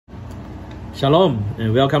Shalom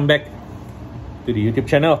and welcome back to the YouTube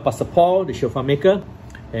channel of Pastor Paul, the ShofarMaker.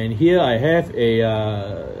 And here I have a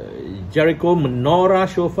Yericho Menorah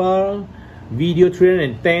Shofar, video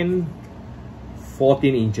 310,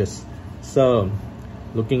 14 inches. So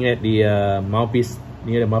looking at the mouthpiece,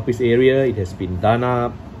 near the mouthpiece area, it has been done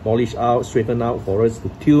up, polished out, straightened out for us to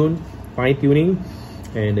tune, fine tuning.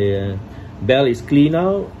 And the bell is clean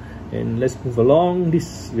out. And let's move along.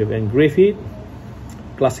 This, we have engraved it,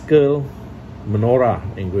 classical Menorah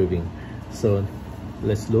engraving. So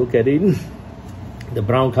let's look at it. The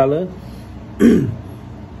brown color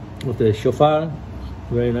of the shofar,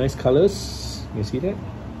 very nice colors. You see that?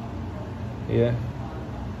 Yeah.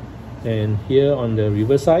 And here on the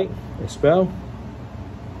reverse side as well,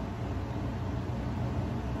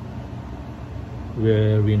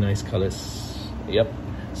 very nice colors. Yep.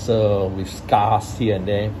 So with scars here and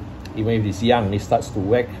there, even if it's young, it starts to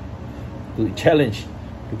whack, to challenge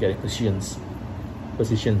to get positions.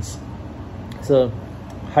 So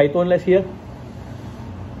high tone left here,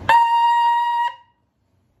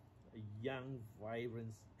 a young, vibrant,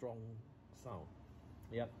 strong sound.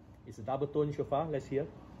 Yep, it's a double tone shofar. Let's hear.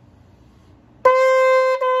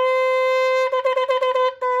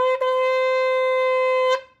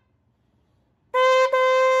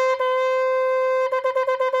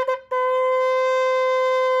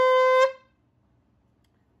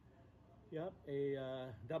 Yep, a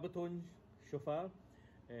double tone shofar.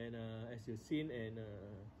 And as you've seen and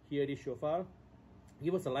hear this shofar,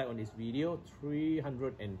 give us a like on this video.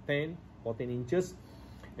 310, 14 inches,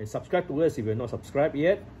 and subscribe to us if you're not subscribed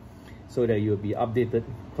yet, so that you'll be updated,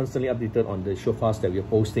 constantly updated on the shofars that we're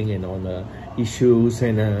posting, and on issues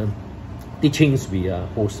and teachings we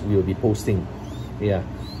will be posting, yeah,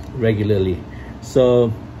 regularly.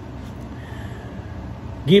 So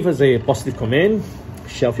give us a positive comment,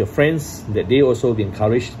 share with your friends, that they also be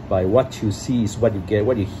encouraged by what you see is what you get,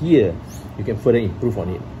 what you hear. You can further improve on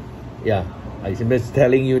it. Yeah, I'm just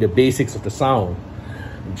telling you the basics of the sound.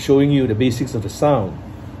 I'm showing you the basics of the sound.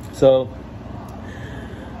 So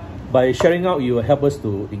by sharing out, you will help us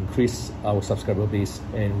to increase our subscriber base,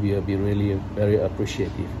 and we will be really very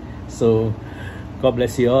appreciative. So God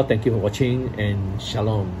bless you all. Thank you for watching, and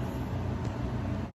Shalom.